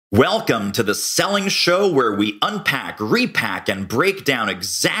Welcome to the Selling Show, where we unpack, repack, and break down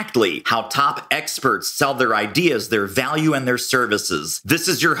exactly how top experts sell their ideas, their value, and their services. This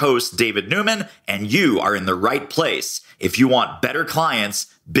is your host, David Newman, and you are in the right place if you want better clients,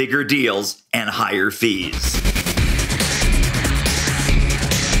 bigger deals, and higher fees.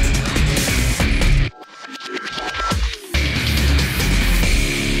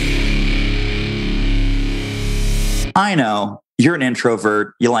 I know. You're an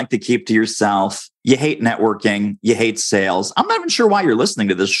introvert. You like to keep to yourself. You hate networking. You hate sales. I'm not even sure why you're listening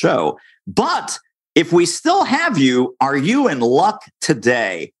to this show. But if we still have you, are you in luck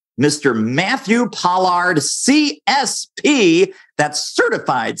today? Mr. Matthew Pollard, CSP, that's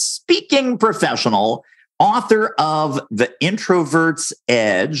Certified Speaking Professional, author of The Introvert's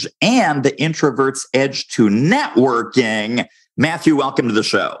Edge and The Introvert's Edge to Networking. Matthew, welcome to the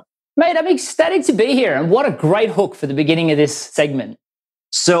show. Mate, I'm ecstatic to be here. And what a great hook for the beginning of this segment.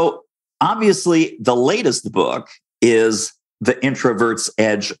 So obviously, the latest book is The Introvert's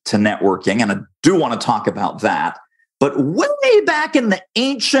Edge to Networking. And I do want to talk about that. But way back in the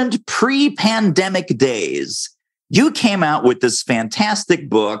ancient pre-pandemic days, you came out with this fantastic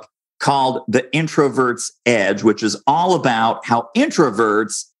book called The Introvert's Edge, which is all about how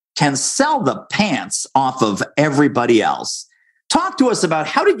introverts can sell the pants off of everybody else. Talk to us about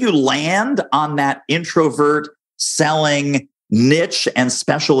how did you land on that introvert selling niche and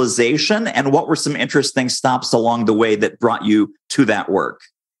specialization, and what were some interesting stops along the way that brought you to that work?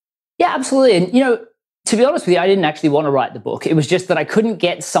 Yeah, absolutely. And, to be honest with you, I didn't actually want to write the book. It was just that I couldn't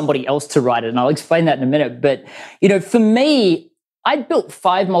get somebody else to write it. And I'll explain that in a minute. But, for me, I'd built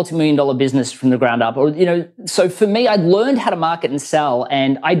 5 multi-million-dollar business from the ground up. So for me, I'd learned how to market and sell.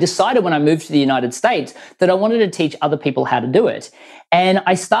 And I decided when I moved to the United States that I wanted to teach other people how to do it. And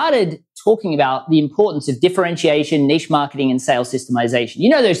I started talking about the importance of differentiation, niche marketing, and sales systemization.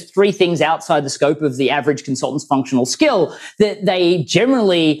 Those 3 things outside the scope of the average consultant's functional skill that they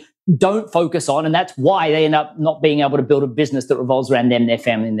generally don't focus on, and that's why they end up not being able to build a business that revolves around them, their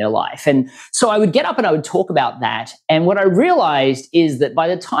family, and their life. And so I would get up and I would talk about that. And what I realized is that by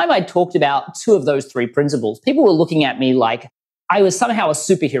the time I talked about 2 of those 3 principles, people were looking at me like I was somehow a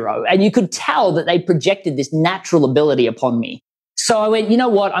superhero. And you could tell that they projected this natural ability upon me. So I went, you know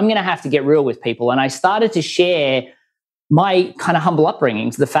what? I'm going to have to get real with people. And I started to share my kind of humble upbringing,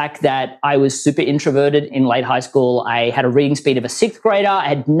 to the fact that I was super introverted in late high school. I had a reading speed of a 6th grader. I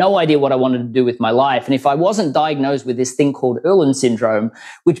had no idea what I wanted to do with my life. And if I wasn't diagnosed with this thing called Irlen syndrome,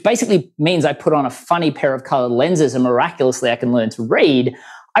 which basically means I put on a funny pair of colored lenses and miraculously I can learn to read,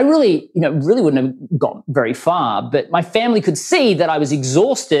 I really wouldn't have got very far. But my family could see that I was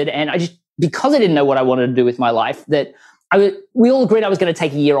exhausted, and because I didn't know what I wanted to do with my life, we all agreed I was going to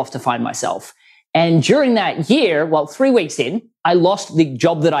take a year off to find myself. And during that year, 3 weeks in, I lost the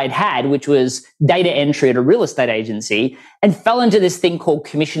job that I'd had, which was data entry at a real estate agency, and fell into this thing called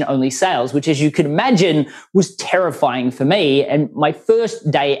commission-only sales, which, as you can imagine, was terrifying for me. And my first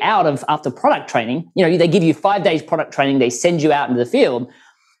day out after product training, they give you 5 days product training, they send you out into the field.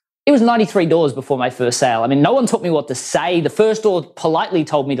 It was 93 doors before my first sale. I mean, no one taught me what to say. The first door politely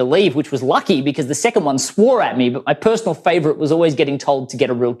told me to leave, which was lucky because the second one swore at me. But my personal favorite was always getting told to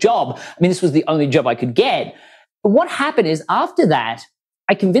get a real job. I mean, this was the only job I could get. But what happened is, after that,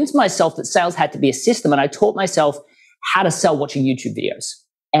 I convinced myself that sales had to be a system, and I taught myself how to sell watching YouTube videos.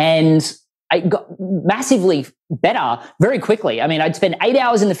 And I got massively better very quickly. I mean, I'd spend 8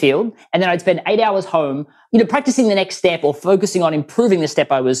 hours in the field, and then I'd spend 8 hours home, practicing the next step or focusing on improving the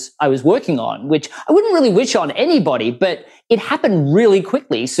step I was working on, which I wouldn't really wish on anybody, but it happened really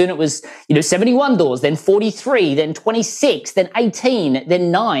quickly. Soon it was, 71 doors, then 43, then 26, then 18,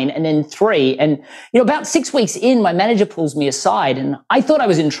 then 9, and then 3. And, about 6 weeks in, my manager pulls me aside, and I thought I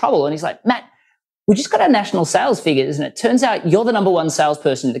was in trouble. And he's like, "Matt, we just got our national sales figures, and it turns out you're the number 1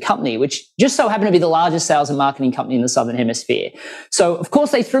 salesperson in the company," which just so happened to be the largest sales and marketing company in the Southern Hemisphere. So, of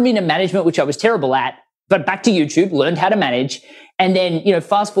course, they threw me into management, which I was terrible at, but back to YouTube, learned how to manage. And then,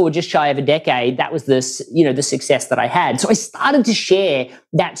 fast forward just shy of a decade, that was the success that I had. So I started to share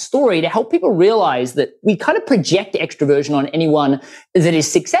that story to help people realize that we kind of project extroversion on anyone that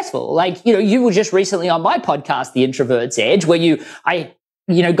is successful. Like, you were just recently on my podcast, The Introvert's Edge, where I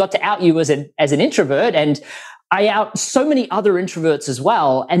got to out you as an introvert, and I out so many other introverts as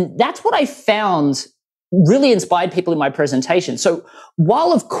well. And that's what I found really inspired people in my presentation. So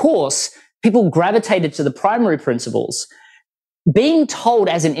while, of course, people gravitated to the primary principles, being told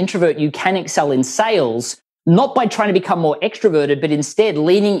as an introvert you can excel in sales not by trying to become more extroverted, but instead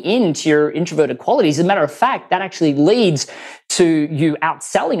leaning into your introverted qualities. As a matter of fact, that actually leads to you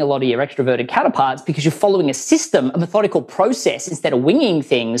outselling a lot of your extroverted counterparts because you're following a system, a methodical process instead of winging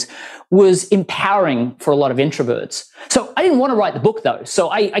things, was empowering for a lot of introverts. So I didn't want to write the book though. So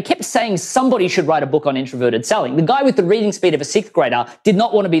I kept saying somebody should write a book on introverted selling. The guy with the reading speed of a sixth grader did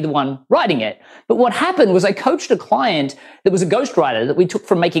not want to be the one writing it. But what happened was I coached a client that was a ghostwriter that we took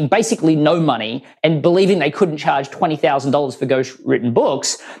from making basically no money and believing they couldn't charge $20,000 for ghost-written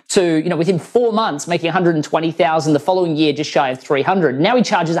books to, within 4 months making $120,000, the following year just shy of 300. Now he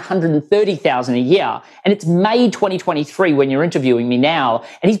charges $130,000 a year. And it's May 2023 when you're interviewing me now,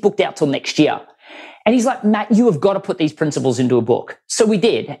 and he's booked out till next year. And he's like, Matt, you have got to put these principles into a book. So we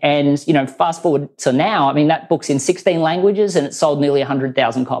did. And, fast forward to now, that book's in 16 languages and it sold nearly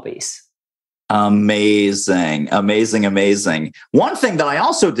 100,000 copies. Amazing. One thing that I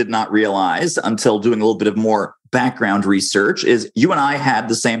also did not realize until doing a little bit of more background research is you and I had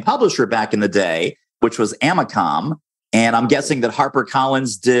the same publisher back in the day, which was Amicom. And I'm guessing that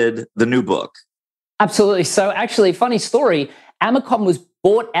HarperCollins did the new book. Absolutely. So actually, funny story, Amicom was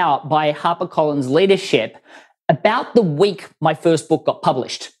bought out by HarperCollins leadership about the week my first book got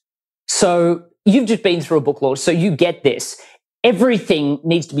published. So you've just been through a book launch, so you get this. Everything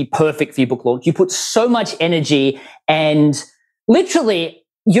needs to be perfect for your book launch. You put so much energy and literally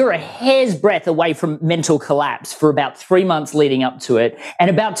you're a hair's breadth away from mental collapse for about 3 months leading up to it and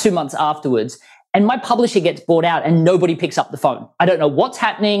about 2 months afterwards. And my publisher gets bought out and nobody picks up the phone. I don't know what's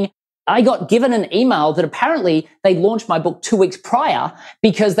happening. I got given an email that apparently they launched my book 2 weeks prior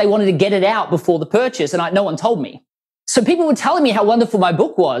because they wanted to get it out before the purchase, and no one told me. So people were telling me how wonderful my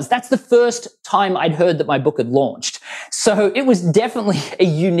book was. That's the first time I'd heard that my book had launched. So it was definitely a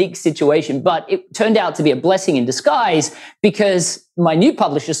unique situation, but it turned out to be a blessing in disguise because my new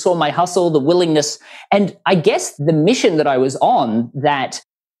publisher saw my hustle, the willingness, and I guess the mission that I was on, that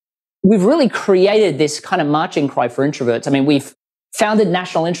we've really created this kind of marching cry for introverts. We've founded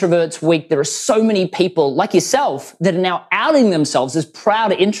National Introverts Week. There are so many people like yourself that are now outing themselves as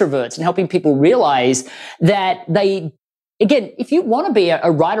proud introverts and helping people realize that they, again, if you want to be a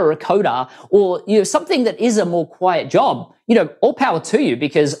writer or a coder or something that is a more quiet job, all power to you,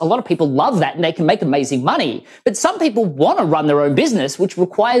 because a lot of people love that and they can make amazing money. But some people want to run their own business, which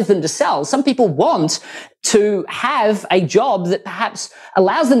requires them to sell. Some people want to have a job that perhaps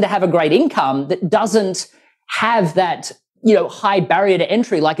allows them to have a great income that doesn't have that high barrier to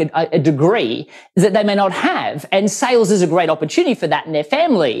entry, like a degree that they may not have. And sales is a great opportunity for that in their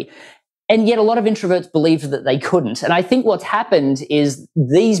family. And yet a lot of introverts believed that they couldn't. And I think what's happened is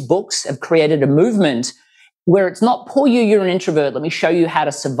these books have created a movement where it's not, poor you, you're an introvert, let me show you how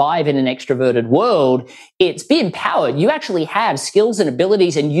to survive in an extroverted world. It's be empowered. You actually have skills and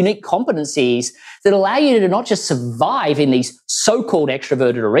abilities and unique competencies that allow you to not just survive in these so-called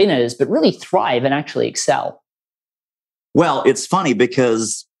extroverted arenas, but really thrive and actually excel. Well, it's funny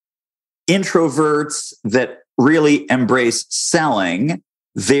because introverts that really embrace selling,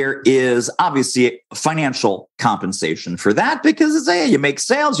 there is obviously financial compensation for that because it's, hey, you make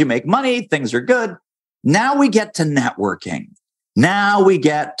sales, you make money, things are good. Now we get to networking. Now we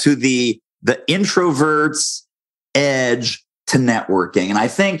get to the introverts' edge to networking. And I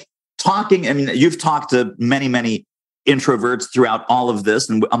think you've talked to many, many introverts throughout all of this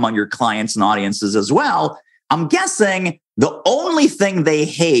and among your clients and audiences as well. I'm guessing the only thing they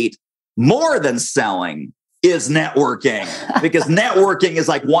hate more than selling is networking, because networking is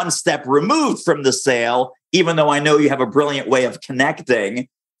like one step removed from the sale, even though I know you have a brilliant way of connecting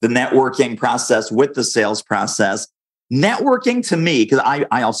the networking process with the sales process. Networking to me, because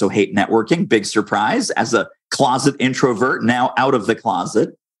I also hate networking, big surprise, as a closet introvert, now out of the closet.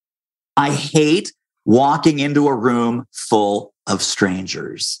 I hate walking into a room full of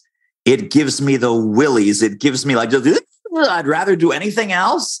strangers. It gives me the willies. It gives me I'd rather do anything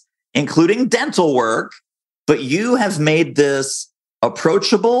else, including dental work. But you have made this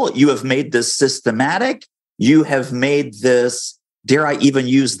approachable. You have made this systematic. You have made this, dare I even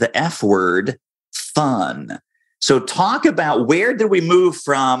use the F word, fun. So talk about, where did we move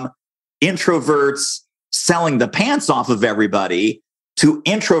from introverts selling the pants off of everybody to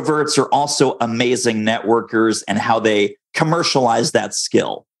introverts are also amazing networkers and how they commercialize that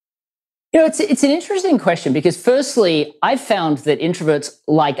skill? It's an interesting question because firstly, I've found that introverts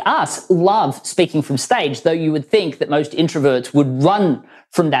like us love speaking from stage, though you would think that most introverts would run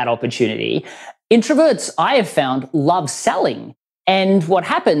from that opportunity. Introverts, I have found, love selling. And what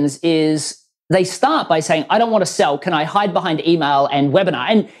happens is they start by saying, I don't want to sell. Can I hide behind email and webinar?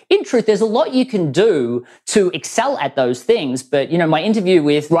 And in truth, there's a lot you can do to excel at those things. But, my interview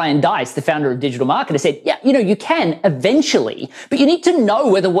with Ryan Deiss, the founder of Digital Marketer, said, yeah, you can eventually, but you need to know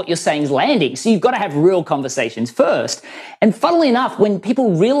whether what you're saying is landing. So you've got to have real conversations first. And funnily enough, when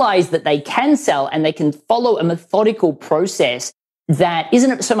people realize that they can sell and they can follow a methodical process that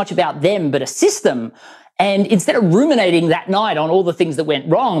isn't so much about them, but a system, and instead of ruminating that night on all the things that went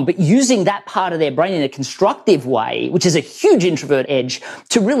wrong, but using that part of their brain in a constructive way, which is a huge introvert edge,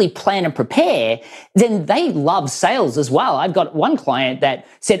 to really plan and prepare, then they love sales as well. I've got one client that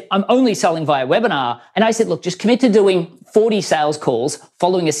said, I'm only selling via webinar. And I said, look, just commit to doing 40 sales calls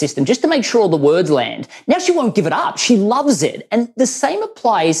following a system just to make sure all the words land. Now she won't give it up. She loves it. And the same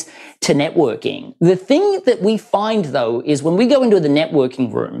applies to networking. The thing that we find, though, is when we go into the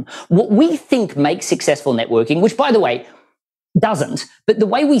networking room, what we think makes successful networking, which, by the way, doesn't, but the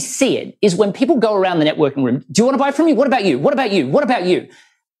way we see it is when people go around the networking room, do you want to buy from me? What about you? What about you? What about you?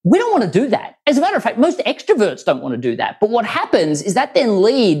 We don't want to do that. As a matter of fact, most extroverts don't want to do that. But what happens is that then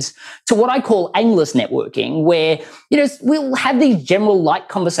leads to what I call aimless networking, where, we'll have these general light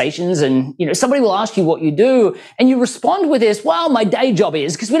conversations and, somebody will ask you what you do and you respond with this, well, my day job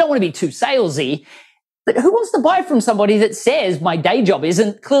is, because we don't want to be too salesy. But who wants to buy from somebody that says my day job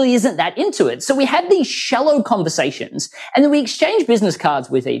clearly isn't that into it? So we have these shallow conversations and then we exchange business cards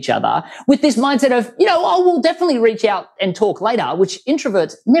with each other with this mindset of, we'll definitely reach out and talk later, which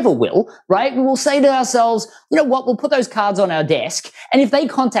introverts never will, right? We will say to ourselves, we'll put those cards on our desk. And if they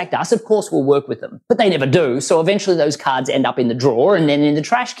contact us, of course, we'll work with them, but they never do. So eventually those cards end up in the drawer and then in the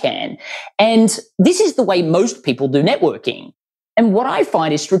trash can. And this is the way most people do networking. And what I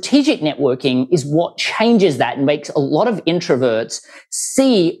find is strategic networking is what changes that and makes a lot of introverts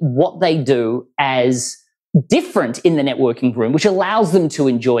see what they do as different in the networking room, which allows them to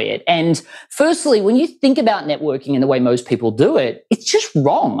enjoy it. And firstly, when you think about networking in the way most people do it, it's just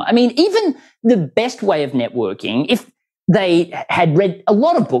wrong. I mean, even the best way of networking, if they had read a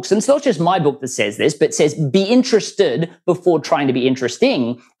lot of books, and it's not just my book that says this, but says be interested before trying to be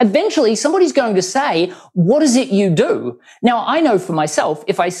interesting. Eventually, somebody's going to say, what is it you do? Now, I know for myself,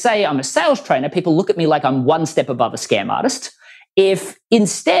 if I say I'm a sales trainer, people look at me like I'm one step above a scam artist. If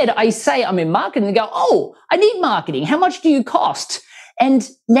instead I say I'm in marketing, they go, oh, I need marketing. How much do you cost? And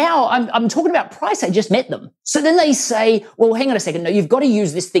now I'm talking about price. I just met them. So then they say, well, hang on a second. No, you've got to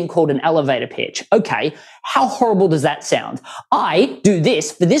use this thing called an elevator pitch. Okay. How horrible does that sound? I do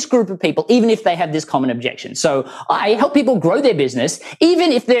this for this group of people, even if they have this common objection. So I help people grow their business,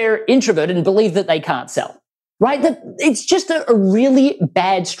 even if they're introverted and believe that they can't sell. Right? It's just a really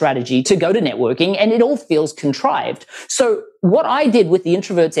bad strategy to go to networking, and it all feels contrived. So what I did with the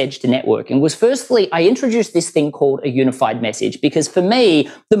Introvert's Edge to Networking was, firstly, I introduced this thing called a unified message, because for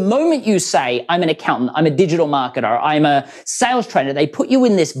me, the moment you say, I'm an accountant, I'm a digital marketer, I'm a sales trainer, they put you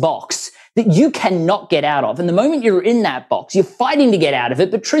in this box that you cannot get out of. And the moment you're in that box, you're fighting to get out of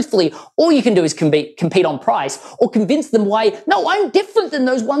it. But truthfully, all you can do is compete on price or convince them why, no, I'm different than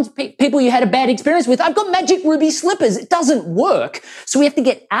those people you had a bad experience with. I've got magic ruby slippers. It doesn't work. So we have to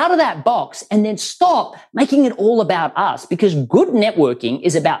get out of that box and then stop making it all about us, because good networking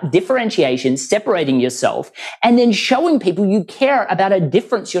is about differentiation, separating yourself, and then showing people you care about a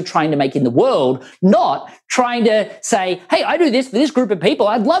difference you're trying to make in the world, not trying to say, hey, I do this for this group of people.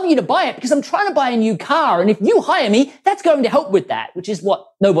 I'd love you to buy it because I'm trying to buy a new car. And if you hire me, that's going to help with that, which is what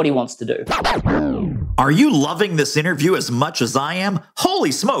nobody wants to do. Are you loving this interview as much as I am?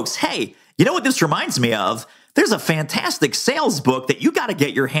 Holy smokes. Hey, you know what this reminds me of? There's a fantastic sales book that you got to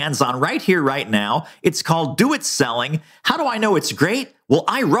get your hands on right here, right now. It's called Do It Selling. How do I know it's great? Well,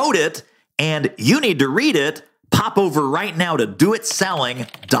 I wrote it and you need to read it. Pop over right now to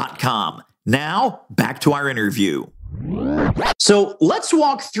doitselling.com. Now, back to our interview. So let's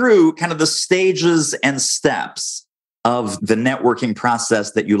walk through kind of the stages and steps of the networking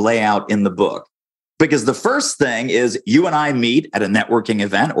process that you lay out in the book. Because the first thing is you and I meet at a networking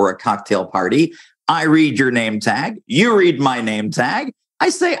event or a cocktail party. I read your name tag. You read my name tag. I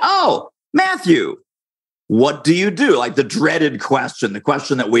say, oh, Matthew, what do you do? Like the dreaded question, the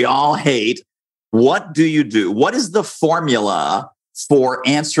question that we all hate. What do you do? What is the formula for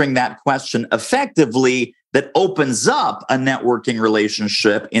answering that question effectively that opens up a networking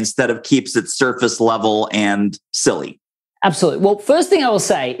relationship instead of keeps it surface level and silly? Absolutely. Well, first thing I will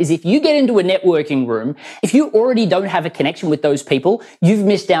say is if you get into a networking room, if you already don't have a connection with those people, you've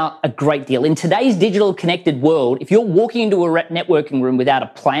missed out a great deal. In today's digital connected world, if you're walking into a networking room without a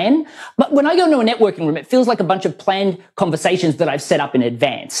plan, but when I go into a networking room, it feels like a bunch of planned conversations that I've set up in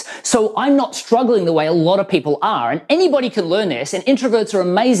advance. So I'm not struggling the way a lot of people are. And anybody can learn this. And introverts are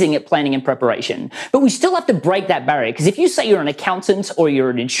amazing at planning and preparation. But we still have to break that barrier. Because if you say you're an accountant or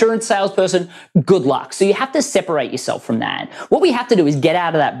you're an insurance salesperson, good luck. So you have to separate yourself from that. What we have to do is get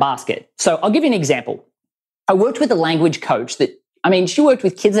out of that basket. So I'll give you an example. I worked with a language coach she worked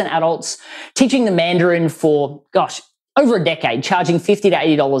with kids and adults, teaching the Mandarin for, over a decade, charging $50 to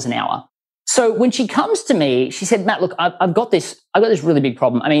 $80 an hour. So when she comes to me, she said, Matt, look, I've got this really big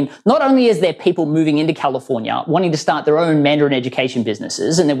problem. Not only is there people moving into California wanting to start their own Mandarin education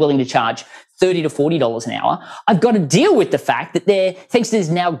businesses and they're willing to charge $30 to $40 an hour, I've got to deal with the fact that thanks to this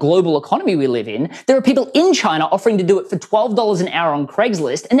now global economy we live in, there are people in China offering to do it for $12 an hour on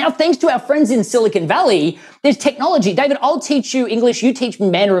Craigslist. And now thanks to our friends in Silicon Valley, there's technology. David, I'll teach you English, you teach me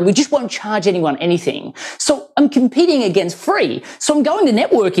Mandarin. We just won't charge anyone anything. So I'm competing against free. So I'm going to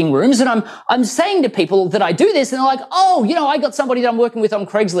networking rooms and I'm saying to people that I do this and they're like, I got somebody that I'm working with on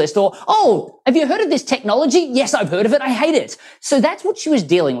Craigslist, or, have you heard of this technology? Yes, I've heard of it. I hate it. So that's what she was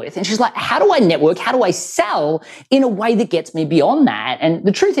dealing with. And she's like, how do I network? How do I sell in a way that gets me beyond that? And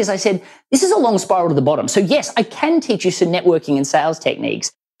the truth is, I said, this is a long spiral to the bottom. So yes, I can teach you some networking and sales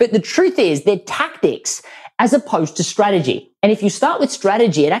techniques, but the truth is they're tactics as opposed to strategy. And if you start with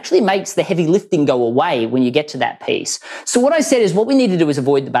strategy, it actually makes the heavy lifting go away when you get to that piece. So what I said is what we need to do is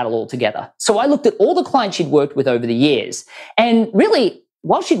avoid the battle altogether. So I looked at all the clients she'd worked with over the years. And really,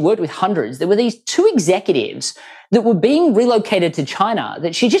 while she'd worked with hundreds, there were these two executives that were being relocated to China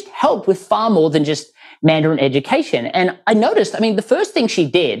that she just helped with far more than just Mandarin education. And I noticed, the first thing she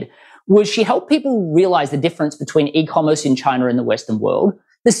did was she helped people realize the difference between e-commerce in China and the Western world.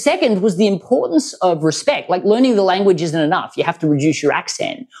 The second was the importance of respect. Like learning the language isn't enough. You have to reduce your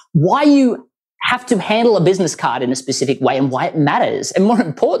accent. Why you have to handle a business card in a specific way and why it matters. And more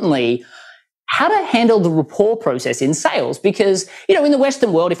importantly, how to handle the rapport process in sales. Because, in the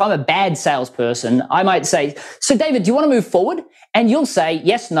Western world, if I'm a bad salesperson, I might say, so David, do you want to move forward? And you'll say,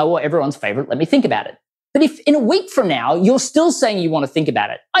 yes, no, or everyone's favorite. Let me think about it. But if in a week from now, you're still saying you want to think about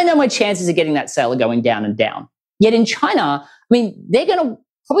it, I know my chances of getting that sale are going down and down. Yet in China, they're going to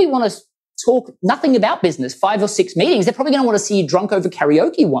probably want to talk nothing about business, 5 or 6 meetings. They're probably going to want to see you drunk over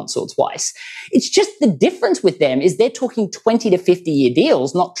karaoke once or twice. It's just the difference with them is they're talking 20 to 50-year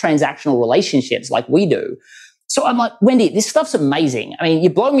deals, not transactional relationships like we do. So I'm like, Wendy, this stuff's amazing.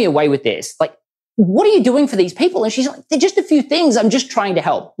 You're blowing me away with this. Like, what are you doing for these people? And she's like, they're just a few things. I'm just trying to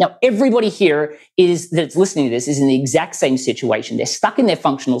help. Now, everybody here that's listening to this is in the exact same situation. They're stuck in their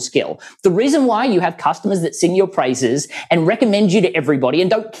functional skill. The reason why you have customers that sing your praises and recommend you to everybody and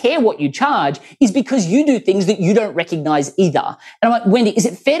don't care what you charge is because you do things that you don't recognize either. And I'm like, Wendy, is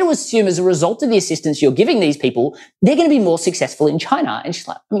it fair to assume as a result of the assistance you're giving these people, they're going to be more successful in China? And she's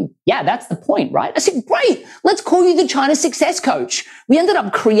like, yeah, that's the point, right? I said, great. Let's call you the China Success Coach. We ended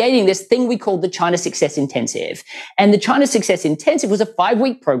up creating this thing we called the China Success Intensive. And the China Success Intensive was a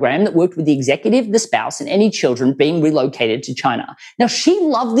 5-week program that worked with the executive, the spouse, and any children being relocated to China. Now, she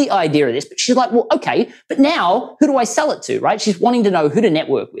loved the idea of this, but she's like, well, okay, but now who do I sell it to, right? She's wanting to know who to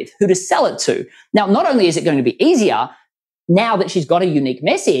network with, who to sell it to. Now, not only is it going to be easier, now that she's got a unique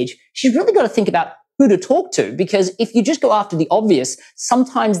message, she's really got to think about who to talk to, because if you just go after the obvious,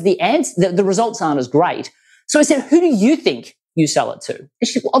 sometimes the results aren't as great. So I said, who do you think you sell it to? And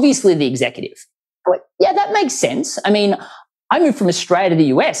she said, well, obviously the executive. I'm like, yeah, that makes sense. I moved from Australia to the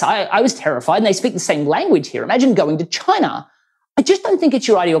US. I was terrified, and they speak the same language here. Imagine going to China. I just don't think it's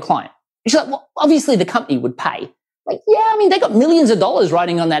your ideal client. And she's like, well, obviously the company would pay. Like, yeah, they got millions of dollars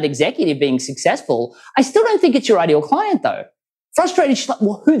riding on that executive being successful. I still don't think it's your ideal client, though. Frustrated, she's like,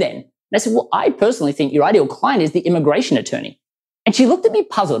 well, who then? And I said, well, I personally think your ideal client is the immigration attorney. And she looked at me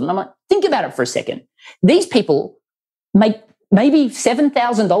puzzled, and I'm like, think about it for a second. These people make maybe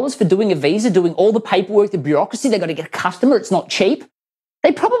 $7,000 for doing a visa, doing all the paperwork, the bureaucracy. They got to get a customer. It's not cheap.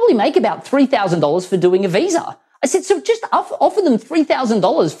 They probably make about $3,000 for doing a visa. I said, so just offer them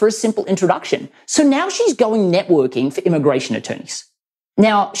 $3,000 for a simple introduction. So now she's going networking for immigration attorneys.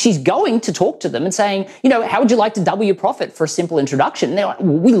 Now she's going to talk to them and saying, how would you like to double your profit for a simple introduction? And they're like,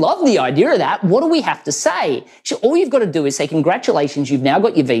 well, we love the idea of that. What do we have to say? So all you've got to do is say, congratulations, you've now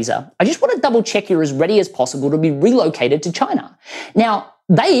got your visa. I just want to double check you're as ready as possible to be relocated to China. Now,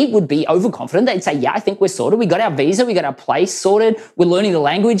 they would be overconfident. They'd say, yeah, I think we're sorted. We got our visa. We got our place sorted. We're learning the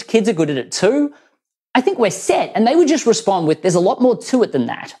language. Kids are good at it too. I think we're set. And they would just respond with, there's a lot more to it than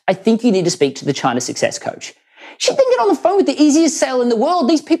that. I think you need to speak to the China Success Coach. She'd then get on the phone with the easiest sale in the world.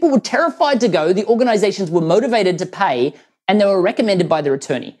 These people were terrified to go. The organizations were motivated to pay, and they were recommended by their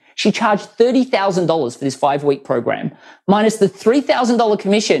attorney. She charged $30,000 for this 5-week program. Minus the $3,000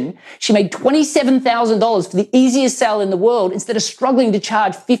 commission, she made $27,000 for the easiest sale in the world instead of struggling to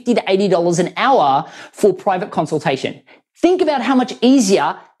charge $50 to $80 an hour for private consultation. Think about how much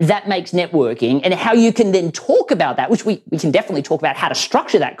easier that makes networking and how you can then talk about that, which we can definitely talk about how to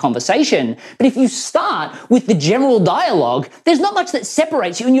structure that conversation. But if you start with the general dialogue, there's not much that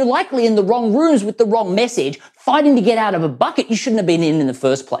separates you, and you're likely in the wrong rooms with the wrong message, fighting to get out of a bucket you shouldn't have been in the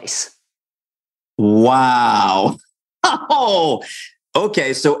first place. Wow. Oh,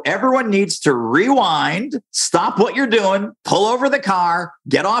 okay. So everyone needs to rewind, stop what you're doing, pull over the car,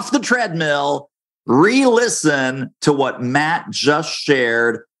 get off the treadmill, re-listen to what Matt just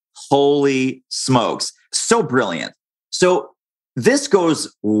shared. Holy smokes. So brilliant. So this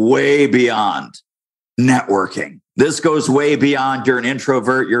goes way beyond networking. This goes way beyond you're an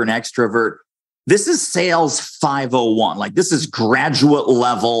introvert, you're an extrovert. This is sales 501. Like, this is graduate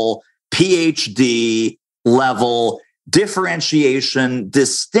level, PhD level, differentiation,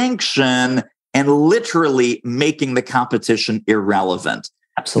 distinction, and literally making the competition irrelevant.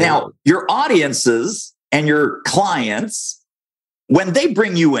 Absolutely. Now, your audiences and your clients, when they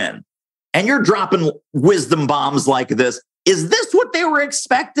bring you in and you're dropping wisdom bombs like this, is this what they were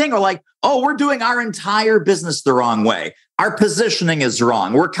expecting? Or like, oh, we're doing our entire business the wrong way. Our positioning is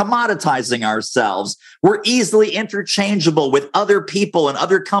wrong. We're commoditizing ourselves. We're easily interchangeable with other people and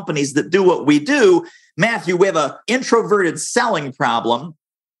other companies that do what we do. Matthew, we have an introverted selling problem.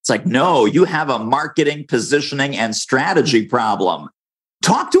 It's like, no, you have a marketing, positioning, and strategy problem.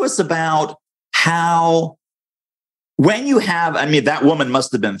 Talk to us about how, when you have, I mean, that woman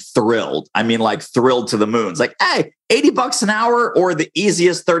must have been thrilled. I mean, like thrilled to the moon. It's like, hey, $80 an hour or the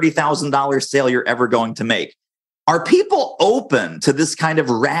easiest $30,000 sale you're ever going to make. Are people open to this kind of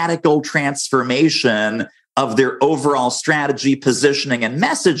radical transformation of their overall strategy, positioning, and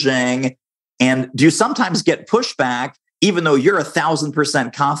messaging? And do you sometimes get pushback, even though you're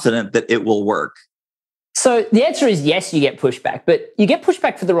 1,000% confident that it will work? So the answer is yes, you get pushback, but you get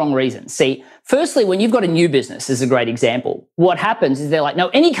pushback for the wrong reasons. See, firstly, when you've got a new business, this is a great example. What happens is they're like, no,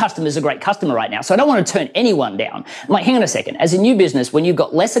 any customer is a great customer right now, so I don't want to turn anyone down. I'm like, hang on a second. As a new business, when you've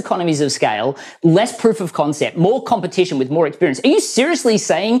got less economies of scale, less proof of concept, more competition with more experience, are you seriously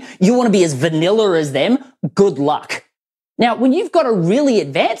saying you want to be as vanilla as them? Good luck. Now, when you've got a really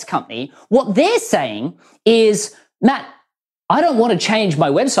advanced company, what they're saying is, Matt, I don't want to change my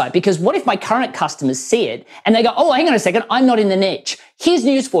website because what if my current customers see it and they go, oh, hang on a second, I'm not in the niche. Here's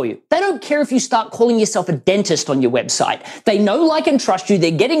news for you. They don't care if you start calling yourself a dentist on your website. They know, like, and trust you.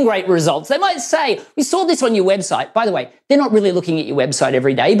 They're getting great results. They might say, we saw this on your website. By the way, they're not really looking at your website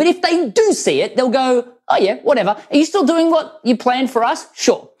every day, but if they do see it, they'll go, oh yeah, whatever. Are you still doing what you planned for us?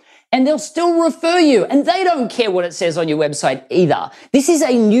 Sure. And they'll still refer you, and they don't care what it says on your website either. This is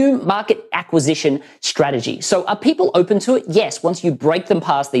a new market acquisition strategy. So are people open to it? Yes, once you break them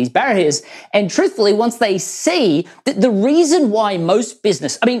past these barriers. And truthfully, once they see that the reason why most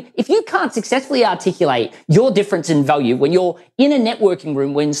business, I mean, if you can't successfully articulate your difference in value when you're in a networking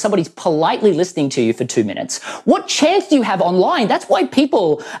room, when somebody's politely listening to you for 2 minutes, what chance do you have online? That's why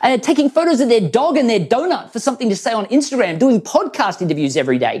people are taking photos of their dog and their donut for something to say on Instagram, doing podcast interviews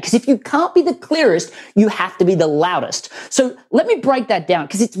every day. Because if you can't be the clearest, you have to be the loudest. So let me break that down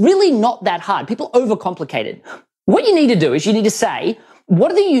because it's really not that hard. People overcomplicate it. What you need to do is you need to say,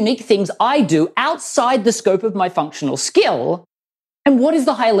 what are the unique things I do outside the scope of my functional skill? And what is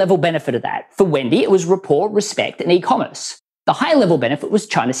the high level benefit of that? For Wendy, it was rapport, respect, and e-commerce. The high level benefit was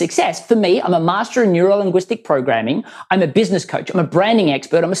China success. For me, I'm a master in neuro-linguistic programming. I'm a business coach. I'm a branding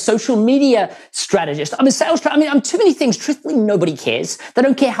expert. I'm a social media strategist. I'm a sales I'm too many things. Truthfully, nobody cares. They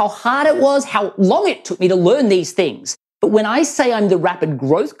don't care how hard it was, how long it took me to learn these things. But when I say I'm the rapid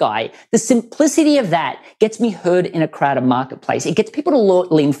growth guy, the simplicity of that gets me heard in a crowded marketplace. It gets people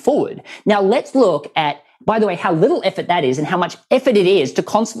to lean forward. Now let's look at, by the way, how little effort that is and how much effort it is to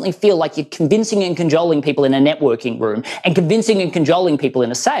constantly feel like you're convincing and cajoling people in a networking room and convincing and cajoling people in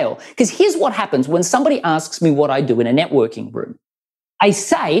a sale. Because here's what happens when somebody asks me what I do in a networking room. I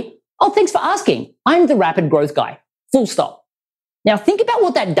say, oh, thanks for asking. I'm the rapid growth guy. Full stop. Now think about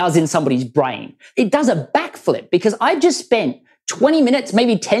what that does in somebody's brain. It does a backflip because I've just spent 20 minutes,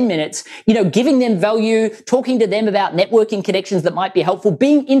 maybe 10 minutes, giving them value, talking to them about networking connections that might be helpful,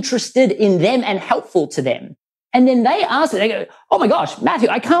 being interested in them and helpful to them. And then they ask me, they go, oh my gosh, Matthew,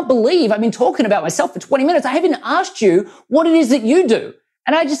 I can't believe I've been talking about myself for 20 minutes. I haven't asked you what it is that you do.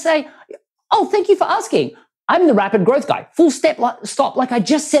 And I just say, oh, thank you for asking. I'm the rapid growth guy. Full stop. Like I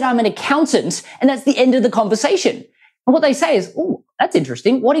just said, I'm an accountant, and that's the end of the conversation. And what they say is, oh, that's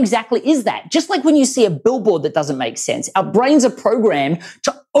interesting. What exactly is that? Just like when you see a billboard that doesn't make sense, our brains are programmed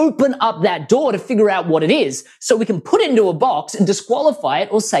to open up that door to figure out what it is so we can put it into a box and disqualify it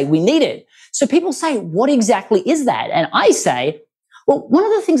or say we need it. So people say, what exactly is that? And I say, well, one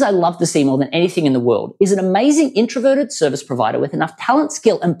of the things I love to see more than anything in the world is an amazing introverted service provider with enough talent,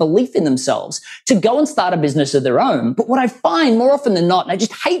 skill, and belief in themselves to go and start a business of their own. But what I find more often than not, and I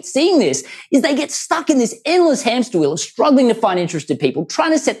just hate seeing this, is they get stuck in this endless hamster wheel of struggling to find interested people,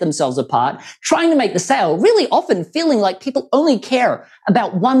 trying to set themselves apart, trying to make the sale, really often feeling like people only care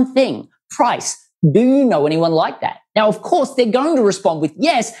about one thing, price. Do you know anyone like that? Now, of course, they're going to respond with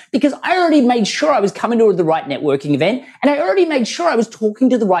yes, because I already made sure I was coming to the right networking event, and I already made sure I was talking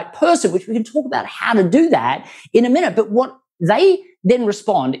to the right person, which we can talk about how to do that in a minute. But what they then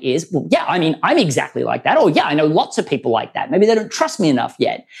respond is, well, yeah, I mean, I'm exactly like that. Oh, yeah, I know lots of people like that. Maybe they don't trust me enough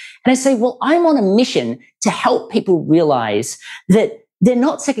yet. And I say, well, I'm on a mission to help people realize that they're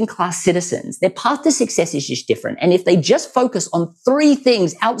not second-class citizens. Their path to success is just different. And if they just focus on 3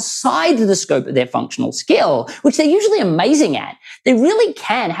 things outside of the scope of their functional skill, which they're usually amazing at, they really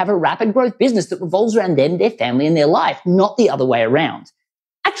can have a rapid growth business that revolves around them, their family, and their life, not the other way around.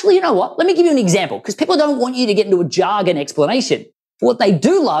 Actually, you know what? Let me give you an example, because people don't want you to get into a jargon explanation. What they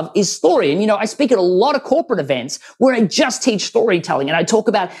do love is story. And, I speak at a lot of corporate events where I just teach storytelling, and I talk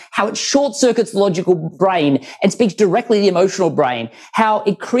about how it short circuits the logical brain and speaks directly to the emotional brain, how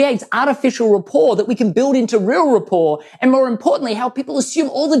it creates artificial rapport that we can build into real rapport. And more importantly, how people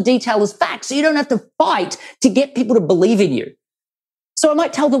assume all the detail is fact. So you don't have to fight to get people to believe in you. So I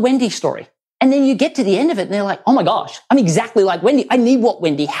might tell the Wendy story. And then you get to the end of it and they're like, oh my gosh, I'm exactly like Wendy. I need what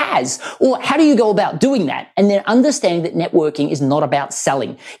Wendy has. Or how do you go about doing that? And then understanding that networking is not about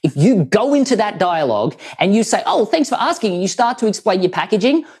selling. If you go into that dialogue and you say, oh, thanks for asking, and you start to explain your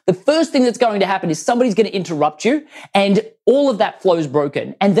packaging, the first thing that's going to happen is somebody's going to interrupt you, and all of that flow is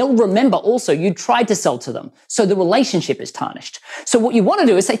broken. And they'll remember also you tried to sell to them. So the relationship is tarnished. So what you want to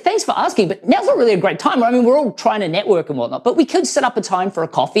do is say, thanks for asking, but now's not really a great time. I mean, we're all trying to network and whatnot, but we could set up a time for a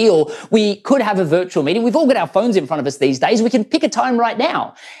coffee, or we could have a virtual meeting. We've all got our phones in front of us these days. We can pick a time right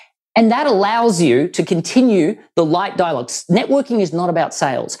now. And that allows you to continue the light dialogues. Networking is not about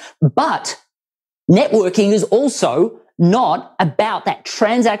sales, but networking is also not about that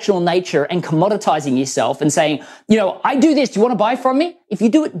transactional nature and commoditizing yourself and saying, I do this. Do you want to buy from me? If you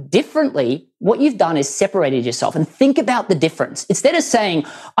do it differently, what you've done is separated yourself. And think about the difference. Instead of saying,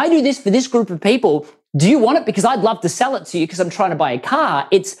 I do this for this group of people. Do you want it? Because I'd love to sell it to you because I'm trying to buy a car.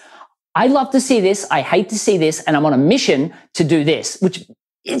 It's, I love to see this. I hate to see this. And I'm on a mission to do this, which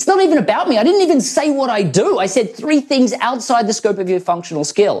it's not even about me. I didn't even say what I do. I said 3 things outside the scope of your functional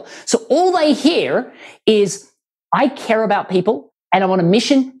skill. So all they hear is, I care about people and I'm on a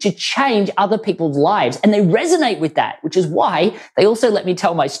mission to change other people's lives. And they resonate with that, which is why they also let me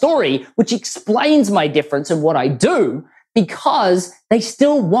tell my story, which explains my difference and what I do, because they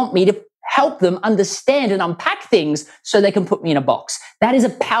still want me to help them understand and unpack things so they can put me in a box. That is a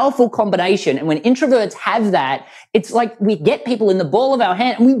powerful combination. And when introverts have that, it's like we get people in the ball of our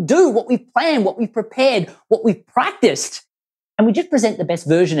hand and we do what we've planned, what we've prepared, what we've practiced. And we just present the best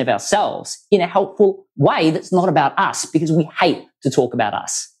version of ourselves in a helpful way that's not about us, because we hate to talk about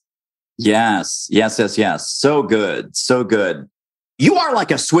us. Yes. So good. So good. You are like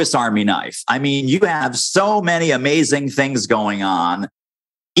a Swiss Army knife. I mean, you have so many amazing things going on.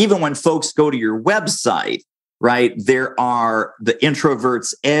 Even when folks go to your website, right? There are the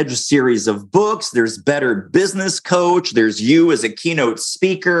Introvert's Edge series of books. There's Better Business Coach. There's you as a keynote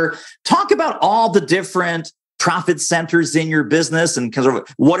speaker. Talk about all the different profit centers in your business and kind of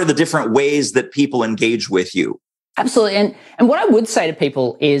what are the different ways that people engage with you? Absolutely. And what I would say to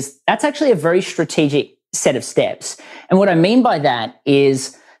people is that's actually a very strategic set of steps. And what I mean by that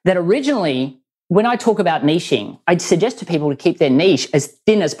is that originally, when I talk about niching, I'd suggest to people to keep their niche as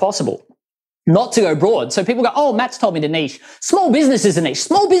thin as possible, not to go broad. So people go, oh, Matt's told me to niche. Small business is a niche.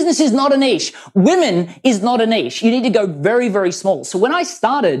 Small business is not a niche. Women is not a niche. You need to go very, very small. So when I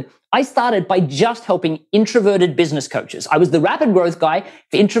started by just helping introverted business coaches. I was the rapid growth guy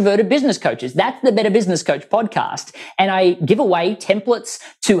for introverted business coaches. That's the Better Business Coach podcast. And I give away templates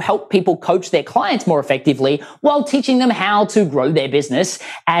to help people coach their clients more effectively while teaching them how to grow their business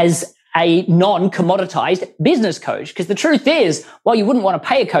as a non-commoditized business coach. Because the truth is, while you wouldn't want to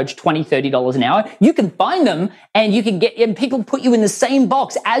pay a coach $20, $30 an hour, you can find them and you can get, and people put you in the same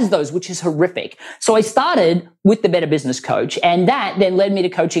box as those, which is horrific. So I started with the Better Business Coach, and that then led me to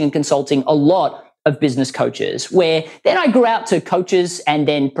coaching and consulting a lot of business coaches, where then I grew out to coaches and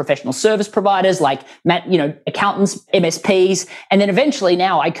then professional service providers like, accountants, MSPs. And then eventually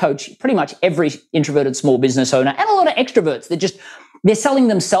now I coach pretty much every introverted small business owner and a lot of extroverts that they're selling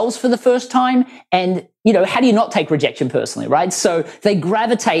themselves for the first time. And, how do you not take rejection personally, right? So they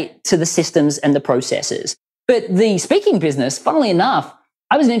gravitate to the systems and the processes. But the speaking business, funnily enough,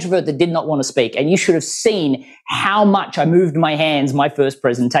 I was an introvert that did not want to speak, and you should have seen how much I moved my hands my first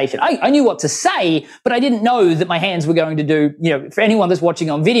presentation. I knew what to say, but I didn't know that my hands were going to do, for anyone that's watching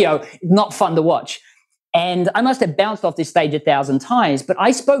on video, not fun to watch. And I must have bounced off this stage 1,000 times, but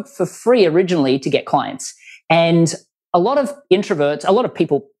I spoke for free originally to get clients. And a lot of introverts, a lot of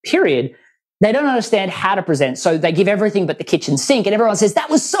people, period, they don't understand how to present. So they give everything but the kitchen sink, and everyone says, that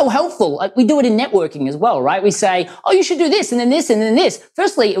was so helpful. Like, we do it in networking as well, right? We say, oh, you should do this and then this and then this.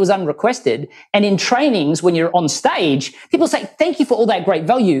 Firstly, it was unrequested. And in trainings, when you're on stage, people say, thank you for all that great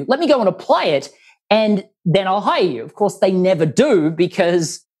value. Let me go and apply it, and then I'll hire you. Of course, they never do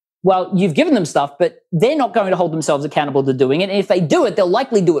because, well, you've given them stuff, but they're not going to hold themselves accountable to doing it. And if they do it, they'll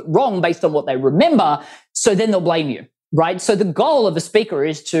likely do it wrong based on what they remember. So then they'll blame you. Right? So the goal of a speaker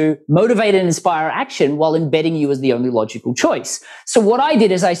is to motivate and inspire action while embedding you as the only logical choice. So what I did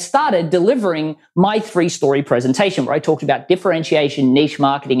is I started delivering my 3-story presentation where I talked about differentiation, niche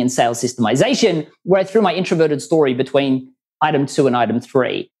marketing, and sales systemization, where I threw my introverted story between item 2 and item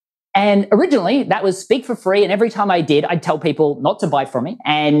 3. And originally that was speak for free. And every time I did, I'd tell people not to buy from me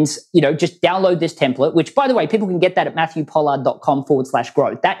and, just download this template, which, by the way, people can get that at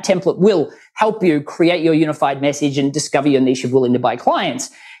matthewpollard.com/growth. That template will help you create your unified message and discover your niche of willing to buy clients.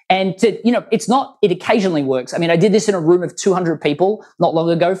 And it occasionally works. I mean, I did this in a room of 200 people not long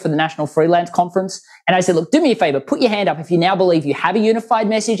ago for the National Freelance Conference. And I said, look, do me a favor, put your hand up if you now believe you have a unified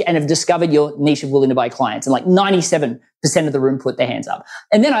message and have discovered your niche of willing to buy clients. And like 97% of the room put their hands up.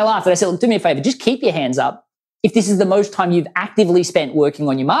 And then I laughed and I said, look, do me a favor, just keep your hands up if this is the most time you've actively spent working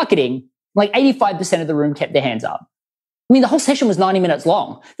on your marketing. Like 85% of the room kept their hands up. I mean, the whole session was 90 minutes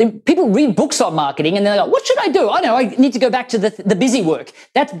long. Then people read books on marketing and they're like, what should I do? I know I need to go back to the busy work.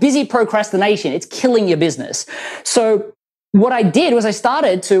 That's busy procrastination. It's killing your business. So what I did was I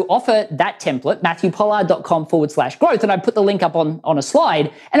started to offer that template, matthewpollard.com/growth, and I put the link up on a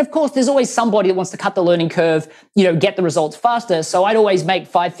slide. And of course, there's always somebody that wants to cut the learning curve, get the results faster. So I'd always make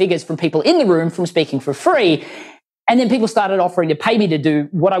 5 figures from people in the room from speaking for free. And then people started offering to pay me to do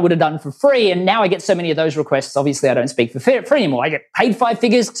what I would have done for free. And now I get so many of those requests. Obviously, I don't speak for free anymore. I get paid 5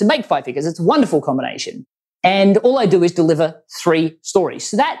 figures to make 5 figures. It's a wonderful combination. And all I do is deliver 3 stories.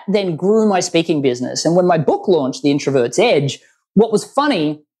 So that then grew my speaking business. And when my book launched, The Introvert's Edge, what was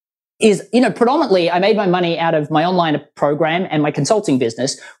funny is, predominantly I made my money out of my online program and my consulting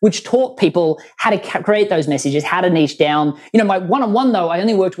business, which taught people how to create those messages, how to niche down. My one-on-one though, I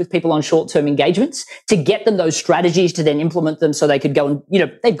only worked with people on short-term engagements to get them those strategies to then implement them so they could go and,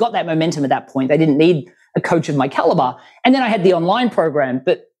 they've got that momentum at that point. They didn't need a coach of my caliber. And then I had the online program.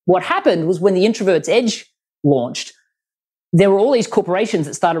 But what happened was when the Introvert's Edge launched, there were all these corporations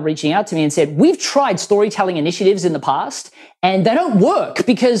that started reaching out to me and said, we've tried storytelling initiatives in the past and they don't work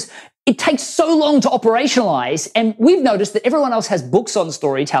because it takes so long to operationalize. And we've noticed that everyone else has books on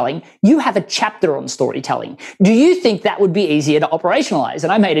storytelling. You have a chapter on storytelling. Do you think that would be easier to operationalize?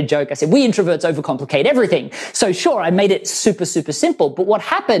 And I made a joke. I said, we introverts overcomplicate everything. So sure, I made it super, super simple. But what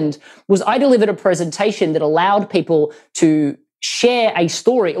happened was I delivered a presentation that allowed people to share a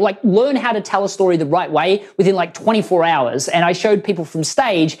story, like learn how to tell a story the right way within like 24 hours. And I showed people from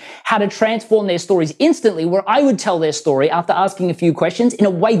stage how to transform their stories instantly, where I would tell their story after asking a few questions in a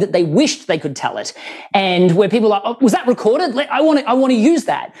way that they wished they could tell it. And where people are like, oh, was that recorded? I want to use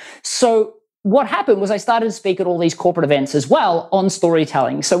that. So what happened was I started to speak at all these corporate events as well on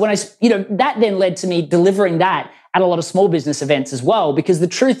storytelling. So when that then led to me delivering that at a lot of small business events as well, because the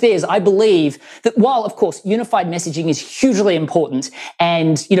truth is, I believe that while, of course, unified messaging is hugely important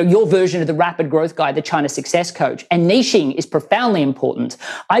and, your version of the Rapid Growth Guide, the China Success Coach, and niching is profoundly important,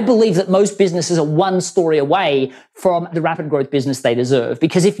 I believe that most businesses are one story away from the rapid growth business they deserve.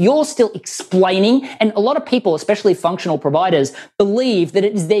 Because if you're still explaining, and a lot of people, especially functional providers, believe that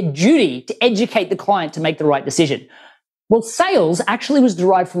it is their duty to educate the client to make the right decision. Well, sales actually was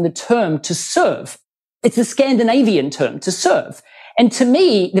derived from the term to serve. It's the Scandinavian term, to serve. And to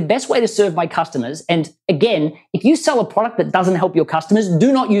me, the best way to serve my customers, and again, if you sell a product that doesn't help your customers,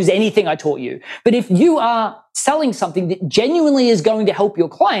 do not use anything I taught you. But if you are selling something that genuinely is going to help your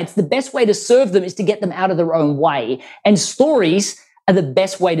clients, the best way to serve them is to get them out of their own way. And stories are the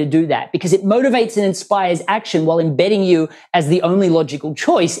best way to do that because it motivates and inspires action while embedding you as the only logical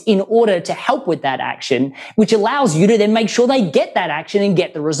choice in order to help with that action, which allows you to then make sure they get that action and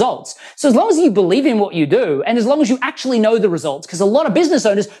get the results. So as long as you believe in what you do and as long as you actually know the results, because a lot of business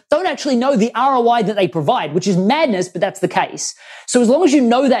owners don't actually know the ROI that they provide, which is madness, but that's the case. So as long as you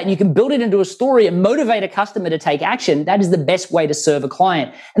know that and you can build it into a story and motivate a customer to take action, that is the best way to serve a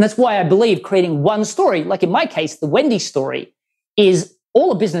client. And that's why I believe creating one story, like in my case, the Wendy story, is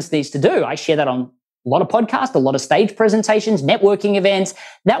all a business needs to do. I share that on a lot of podcasts, a lot of stage presentations, networking events.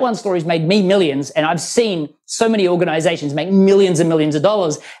 That one story's made me millions. And I've seen so many organizations make millions and millions of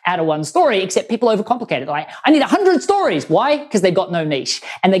dollars out of one story, except people overcomplicate it. Like, I need 100 stories. Why? Because they've got no niche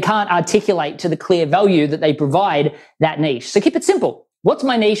and they can't articulate to the clear value that they provide that niche. So keep it simple. What's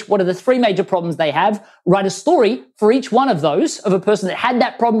my niche? What are the three major problems they have? Write a story for each one of those of a person that had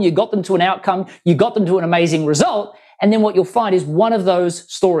that problem. You got them to an outcome. You got them to an amazing result. And then what you'll find is one of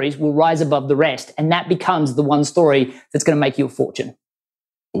those stories will rise above the rest. And that becomes the one story that's going to make you a fortune.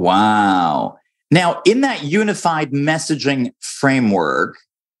 Wow. Now, in that unified messaging framework,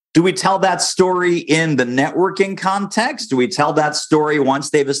 do we tell that story in the networking context? Do we tell that story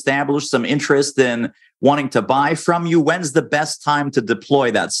once they've established some interest in wanting to buy from you? When's the best time to deploy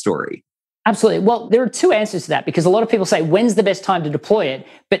that story? Absolutely. Well, there are two answers to that because a lot of people say, when's the best time to deploy it?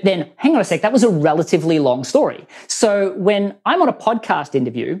 But then, hang on a sec, that was a relatively long story. So when I'm on a podcast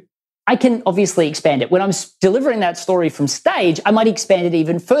interview, I can obviously expand it. When I'm delivering that story from stage, I might expand it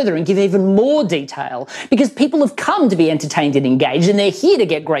even further and give even more detail because people have come to be entertained and engaged and they're here to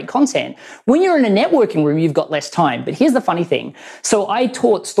get great content. When you're in a networking room, you've got less time. But here's the funny thing. So I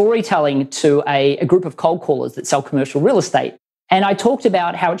taught storytelling to a group of cold callers that sell commercial real estate. And I talked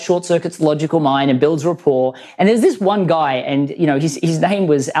about how it short circuits the logical mind and builds rapport. And there's this one guy, and his name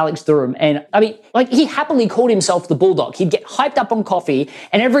was Alex Durham. And I mean, like he happily called himself the Bulldog. He'd get hyped up on coffee,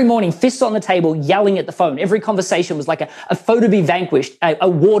 and every morning, fists on the table, yelling at the phone. Every conversation was like a foe to be vanquished, a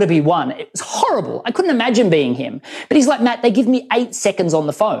war to be won. It was horrible. I couldn't imagine being him. But he's like, Matt, they give me 8 seconds on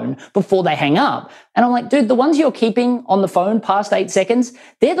the phone before they hang up. And I'm like, dude, the ones you're keeping on the phone past 8 seconds,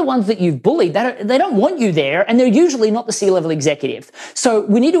 they're the ones that you've bullied. They don't want you there, and they're usually not the C-level executive. So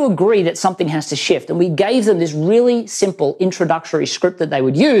we need to agree that something has to shift. And we gave them this really simple introductory script that they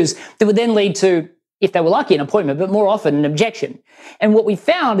would use that would then lead to, if they were lucky, an appointment, but more often an objection. And what we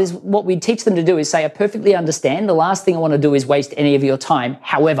found is what we teach them to do is say, I perfectly understand. The last thing I want to do is waste any of your time.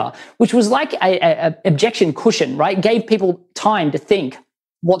 However, which was like a objection cushion, right? Gave people time to think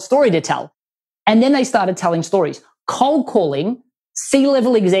what story to tell. And then they started telling stories. Cold calling,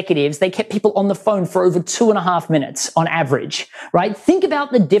 C-level executives, they kept people on the phone for over 2.5 minutes on average, right? Think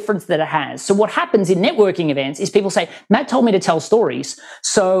about the difference that it has. So what happens in networking events is people say, Matt told me to tell stories.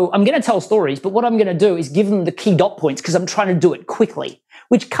 So I'm going to tell stories, but what I'm going to do is give them the key dot points because I'm trying to do it quickly,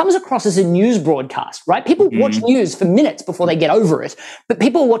 which comes across as a news broadcast, right? People watch news for minutes before they get over it, but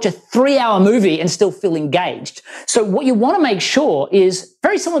people watch a 3-hour movie and still feel engaged. So what you want to make sure is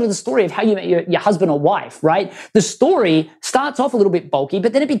very similar to the story of how you met your husband or wife, right? The story starts off a little bit bulky,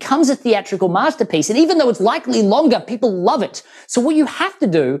 but then it becomes a theatrical masterpiece. And even though it's likely longer, people love it. So what you have to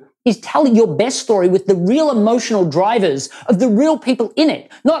do is tell your best story with the real emotional drivers of the real people in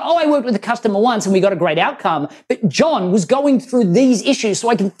it. Not, I worked with a customer once and we got a great outcome, but John was going through these issues so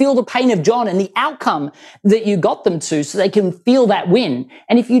I can feel the pain of John and the outcome that you got them to so they can feel that win.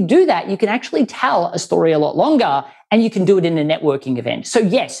 And if you do that, you can actually tell a story a lot longer and you can do it in a networking event. So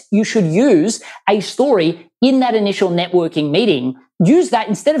yes, you should use a story in that initial networking meeting. Use that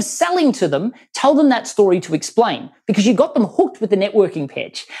instead of selling to them, tell them that story to explain because you got them hooked with the networking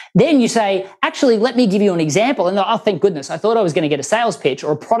pitch. Then you say, actually, let me give you an example. And oh, thank goodness. I thought I was going to get a sales pitch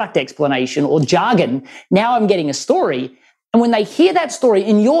or a product explanation or jargon. Now I'm getting a story. And when they hear that story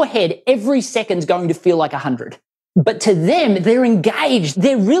in your head, every second's going to feel like 100. But to them, they're engaged.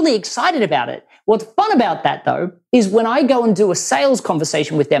 They're really excited about it. What's fun about that, though, is when I go and do a sales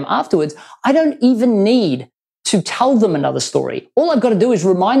conversation with them afterwards, I don't even need to tell them another story. All I've got to do is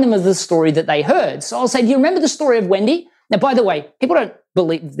remind them of the story that they heard. So I'll say, do you remember the story of Wendy? Now, by the way, people don't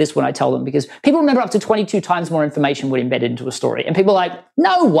believe this when I tell them because people remember up to 22 times more information would embed into a story. And people are like,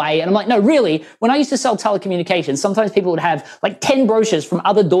 no way. And I'm like, no, really? When I used to sell telecommunications, sometimes people would have like 10 brochures from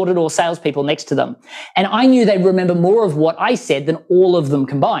other door-to-door salespeople next to them. And I knew they'd remember more of what I said than all of them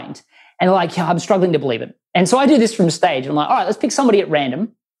combined. And they're like, yeah, I'm struggling to believe it. And so I do this from stage. I'm like, all right, let's pick somebody at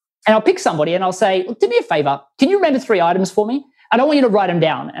random. And I'll pick somebody and I'll say, look, do me a favor. Can you remember 3 items for me? I don't want you to write them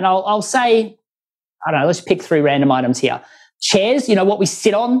down. And I'll say, I don't know, let's pick 3 random items here. Chairs, what we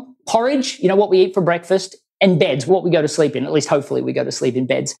sit on, porridge, what we eat for breakfast, and beds, what we go to sleep in. At least hopefully we go to sleep in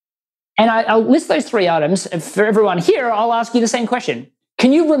beds. And I'll list those 3 items. And for everyone here, I'll ask you the same question.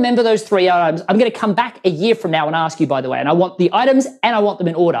 Can you remember those 3 items? I'm going to come back a year from now and ask you, by the way, and I want the items and I want them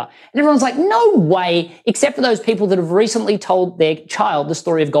in order. And everyone's like, no way, except for those people that have recently told their child the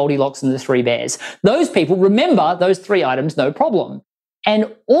story of Goldilocks and the 3 bears. Those people remember those 3 items, no problem.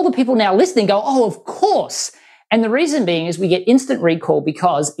 And all the people now listening go, oh, of course. And the reason being is we get instant recall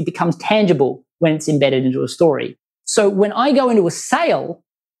because it becomes tangible when it's embedded into a story. So when I go into a sale,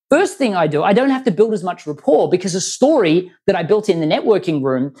 first thing I do, I don't have to build as much rapport because a story that I built in the networking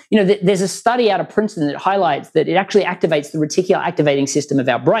room, there's a study out of Princeton that highlights that it actually activates the reticular activating system of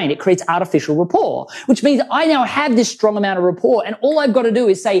our brain. It creates artificial rapport, which means I now have this strong amount of rapport. And all I've got to do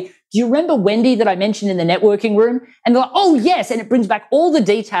is say, do you remember Wendy that I mentioned in the networking room? And they're like, oh, yes. And it brings back all the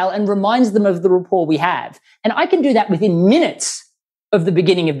detail and reminds them of the rapport we have. And I can do that within minutes of the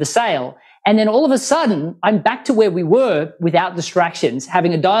beginning of the sale. And then all of a sudden, I'm back to where we were without distractions,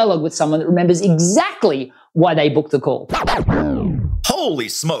 having a dialogue with someone that remembers exactly why they booked the call. Holy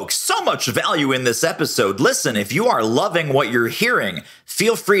smokes, so much value in this episode. Listen, if you are loving what you're hearing,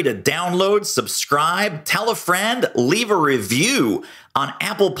 feel free to download, subscribe, tell a friend, leave a review on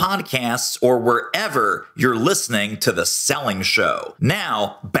Apple Podcasts or wherever you're listening to The Selling Show.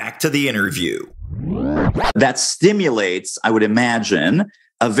 Now, back to the interview. That stimulates, I would imagine,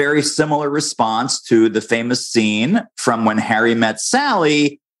 a very similar response to the famous scene from When Harry Met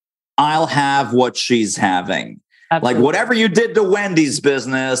Sally, I'll have what she's having. Absolutely. Like whatever you did to Wendy's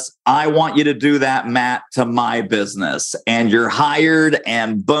business, I want you to do that, Matt, to my business. And you're hired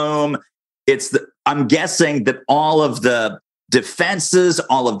and boom. I'm guessing that all of the defenses,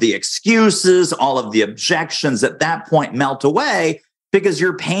 all of the excuses, all of the objections at that point melt away because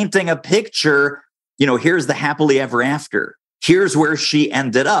you're painting a picture. Here's the happily ever after. Here's where she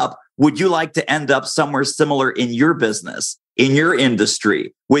ended up. Would you like to end up somewhere similar in your business, in your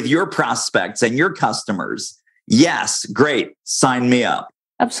industry, with your prospects and your customers? Yes, great. Sign me up.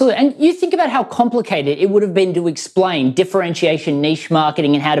 Absolutely. And you think about how complicated it would have been to explain differentiation, niche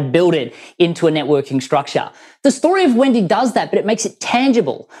marketing, and how to build it into a networking structure. The story of Wendy does that, but it makes it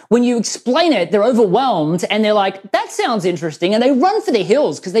tangible. When you explain it, they're overwhelmed and they're like, that sounds interesting. And they run for the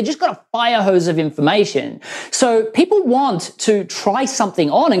hills because they just got a fire hose of information. So people want to try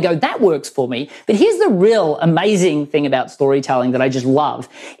something on and go, that works for me. But here's the real amazing thing about storytelling that I just love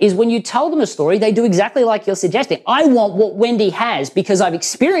is when you tell them a story, they do exactly like you're suggesting. I want what Wendy has because I've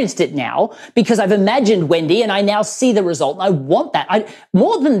experienced it now, because I've imagined Wendy and I now see the result and I want that.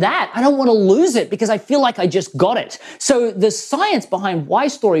 More than that, I don't want to lose it because I feel like I just got it. So the science behind why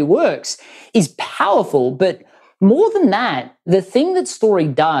story works is powerful, but more than that, the thing that story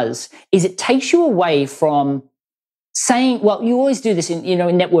does is it takes you away from saying, well, you always do this in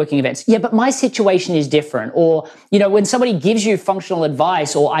networking events. Yeah, but my situation is different. Or, when somebody gives you functional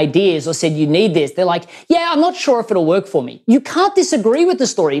advice or ideas or said you need this, they're like, yeah, I'm not sure if it'll work for me. You can't disagree with the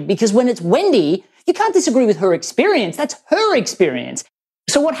story because when it's Wendy, you can't disagree with her experience. That's her experience.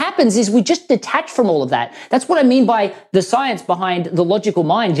 So what happens is we just detach from all of that. That's what I mean by the science behind the logical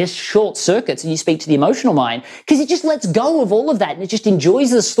mind just short circuits and you speak to the emotional mind, because it just lets go of all of that and it just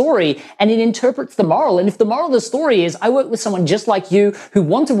enjoys the story and it interprets the moral. And if the moral of the story is I worked with someone just like you who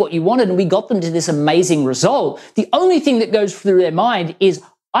wanted what you wanted and we got them to this amazing result, the only thing that goes through their mind is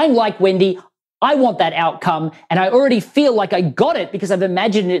I'm like Wendy, I want that outcome, and I already feel like I got it because I've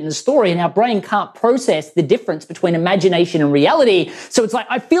imagined it in the story, and our brain can't process the difference between imagination and reality. So it's like,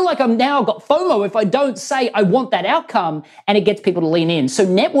 I feel like I'm now got FOMO if I don't say I want that outcome, and it gets people to lean in. So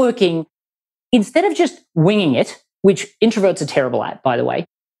networking, instead of just winging it, which introverts are terrible at, by the way,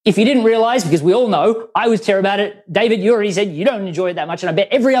 if you didn't realize, because we all know, I was terrible at it. David, you already said you don't enjoy it that much. And I bet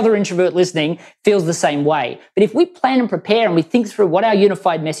every other introvert listening feels the same way. But if we plan and prepare and we think through what our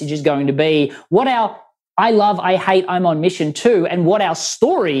unified message is going to be, what our I love, I hate, I'm on mission to, and what our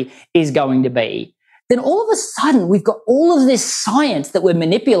story is going to be, then all of a sudden we've got all of this science that we're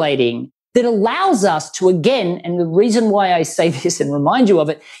manipulating that allows us to, again, and the reason why I say this and remind you of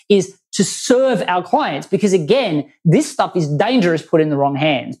it is to serve our clients, because again, this stuff is dangerous put in the wrong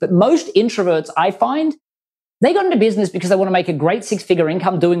hands. But most introverts, I find, they got into business because they want to make a great 6-figure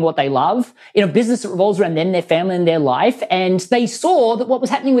income doing what they love in a business that revolves around them, their family, and their life. And they saw that what was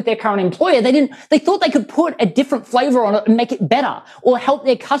happening with their current employer, they thought they could put a different flavor on it and make it better or help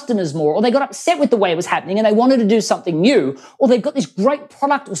their customers more, or they got upset with the way it was happening and they wanted to do something new, or they've got this great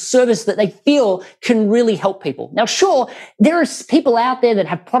product or service that they feel can really help people. Now, sure, there are people out there that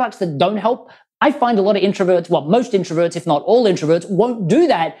have products that don't help. I find a lot of introverts, well, most introverts, if not all introverts, won't do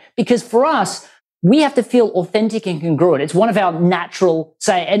that because for us, we have to feel authentic and congruent. It's one of our natural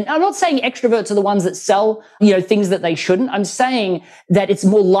and I'm not saying extroverts are the ones that sell, things that they shouldn't. I'm saying that it's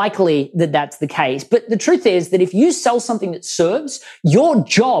more likely that that's the case. But the truth is that if you sell something that serves, your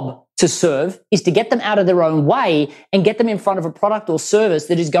job to serve is to get them out of their own way and get them in front of a product or service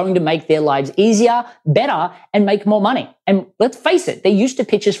that is going to make their lives easier, better, and make more money. And let's face it, they're used to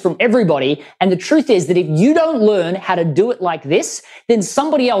pitches from everybody. And the truth is that if you don't learn how to do it like this, then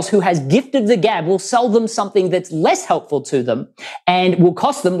somebody else who has gift of the gab will sell them something that's less helpful to them and will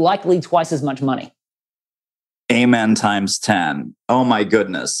cost them likely twice as much money. Amen times 10. Oh my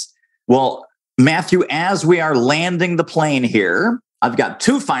goodness. Well, Matthew, as we are landing the plane here, I've got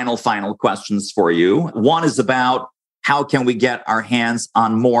two final questions for you. One is about how can we get our hands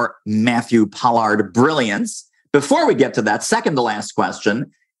on more Matthew Pollard brilliance. Before we get to that, second to last question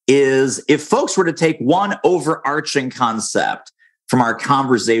is, if folks were to take one overarching concept from our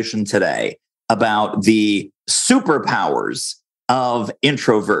conversation today about the superpowers of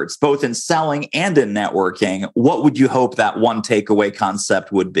introverts, both in selling and in networking, what would you hope that one takeaway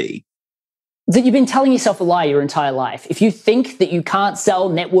concept would be? That you've been telling yourself a lie your entire life. If you think that you can't sell,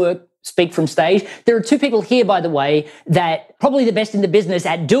 network, speak from stage, there are two people here, by the way, that probably the best in the business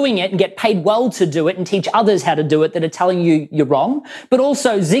at doing it and get paid well to do it and teach others how to do it, that are telling you you're wrong. But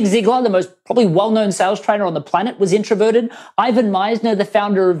also Zig Ziglar, the most probably well-known sales trainer on the planet, was introverted. Ivan Meisner, the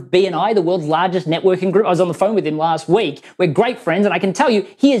founder of BNI, the world's largest networking group, I was on the phone with him last week. We're great friends, and I can tell you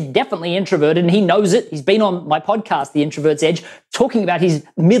he is definitely introverted, and he knows it. He's been on my podcast, The Introvert's Edge, talking about his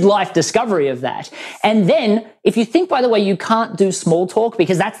midlife discovery of that. And then if you think, by the way, you can't do small talk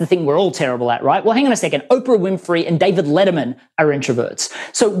because that's the thing we're all terrible at, right? Well, hang on a second. Oprah Winfrey and David Letterman are introverts.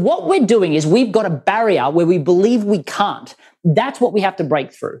 So what we're doing is we've got a barrier where we believe we can't. That's what we have to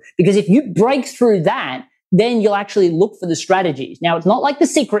break through. Because if you break through that, then you'll actually look for the strategies. Now, it's not like The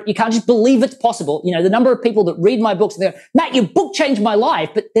Secret. You can't just believe it's possible. The number of people that read my books and they go, Matt, your book changed my life,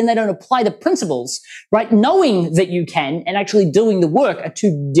 but then they don't apply the principles, right? Knowing that you can and actually doing the work are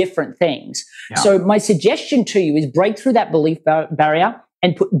two different things. Yeah. So my suggestion to you is break through that belief barrier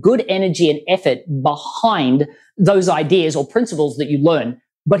and put good energy and effort behind those ideas or principles that you learn.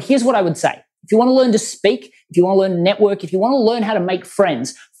 But here's what I would say. If you want to learn to speak, if you want to learn to network, if you want to learn how to make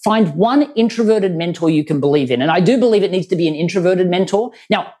friends, find one introverted mentor you can believe in. And I do believe it needs to be an introverted mentor.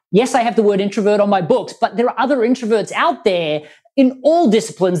 Now, yes, I have the word introvert on my books, but there are other introverts out there in all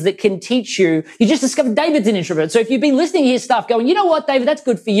disciplines that can teach you. You just discovered David's an introvert. So if you've been listening to his stuff going, you know what, David, that's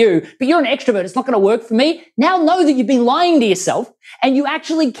good for you, but you're an extrovert, it's not going to work for me. Now know that you've been lying to yourself and you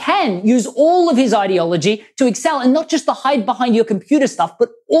actually can use all of his ideology to excel, and not just to hide behind your computer stuff, but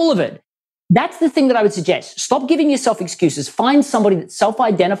all of it. That's the thing that I would suggest. Stop giving yourself excuses. Find somebody that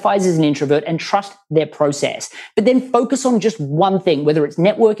self-identifies as an introvert and trust their process. But then focus on just one thing, whether it's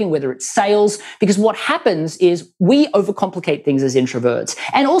networking, whether it's sales, because what happens is we overcomplicate things as introverts.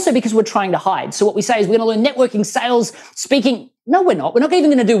 And also because we're trying to hide. So what we say is we're going to learn networking, sales, speaking. No, we're not. We're not even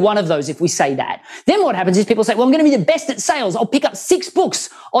going to do one of those if we say that. Then what happens is people say, well, I'm going to be the best at sales. I'll pick up 6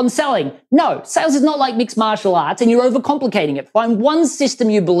 books on selling. No, sales is not like mixed martial arts and you're overcomplicating it. Find one system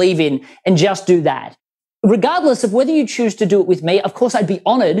you believe in and just do that. Regardless of whether you choose to do it with me, of course, I'd be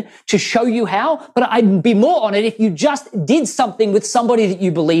honored to show you how, but I'd be more honored if you just did something with somebody that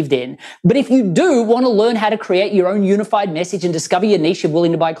you believed in. But if you do want to learn how to create your own unified message and discover your niche of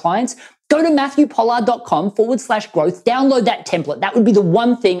willing to buy clients, go to MatthewPollard.com/growth, download that template. That would be the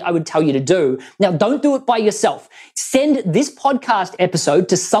one thing I would tell you to do. Now, don't do it by yourself. Send this podcast episode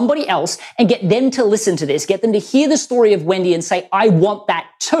to somebody else and get them to listen to this. Get them to hear the story of Wendy and say, I want that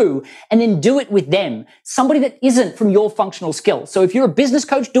too. And then do it with them. Somebody that isn't from your functional skill. So if you're a business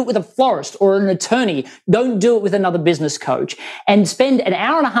coach, do it with a florist or an attorney. Don't do it with another business coach. And spend an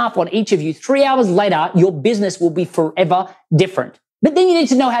hour and a half on each of you. 3 hours later, your business will be forever different. But then you need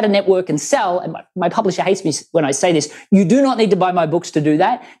to know how to network and sell. And my publisher hates me when I say this. You do not need to buy my books to do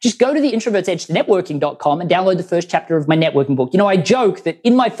that. Just go to the Introvert's Edge to networking.com and download the first chapter of my networking book. I joke that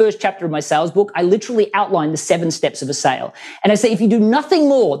in my first chapter of my sales book, I literally outline the 7 steps of a sale. And I say, if you do nothing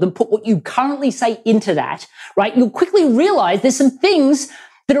more than put what you currently say into that, right, you'll quickly realize there's some things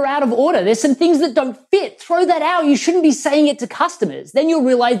that are out of order. There's some things that don't fit. Throw that out. You shouldn't be saying it to customers. Then you'll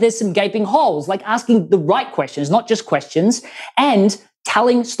realize there's some gaping holes, like asking the right questions, not just questions, and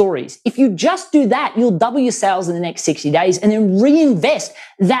telling stories. If you just do that, you'll double your sales in the next 60 days and then reinvest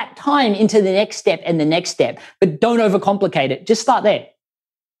that time into the next step and the next step. But don't overcomplicate it. Just start there.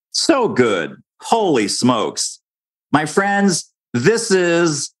 So good. Holy smokes. My friends, this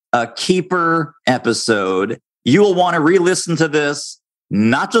is a keeper episode. You will want to re-listen to this.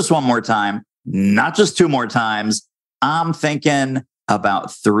 Not just one more time, not just 2 more times. I'm thinking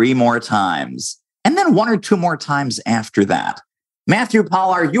about 3 more times. and then one or two more times after that. Matthew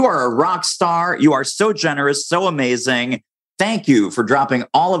Pollard, you are a rock star. You are so generous, so amazing. Thank you for dropping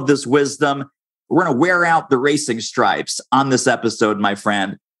all of this wisdom. We're going to wear out the racing stripes on this episode, my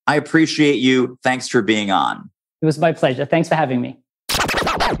friend. I appreciate you. Thanks for being on. It was my pleasure. Thanks for having me.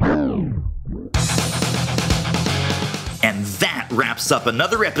 And that wraps up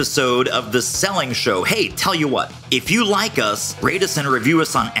another episode of The Selling Show. Hey, tell you what, if you like us, rate us and review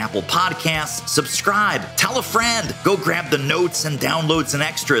us on Apple Podcasts, subscribe, tell a friend, go grab the notes and downloads and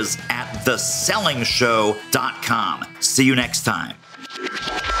extras at thesellingshow.com. See you next time.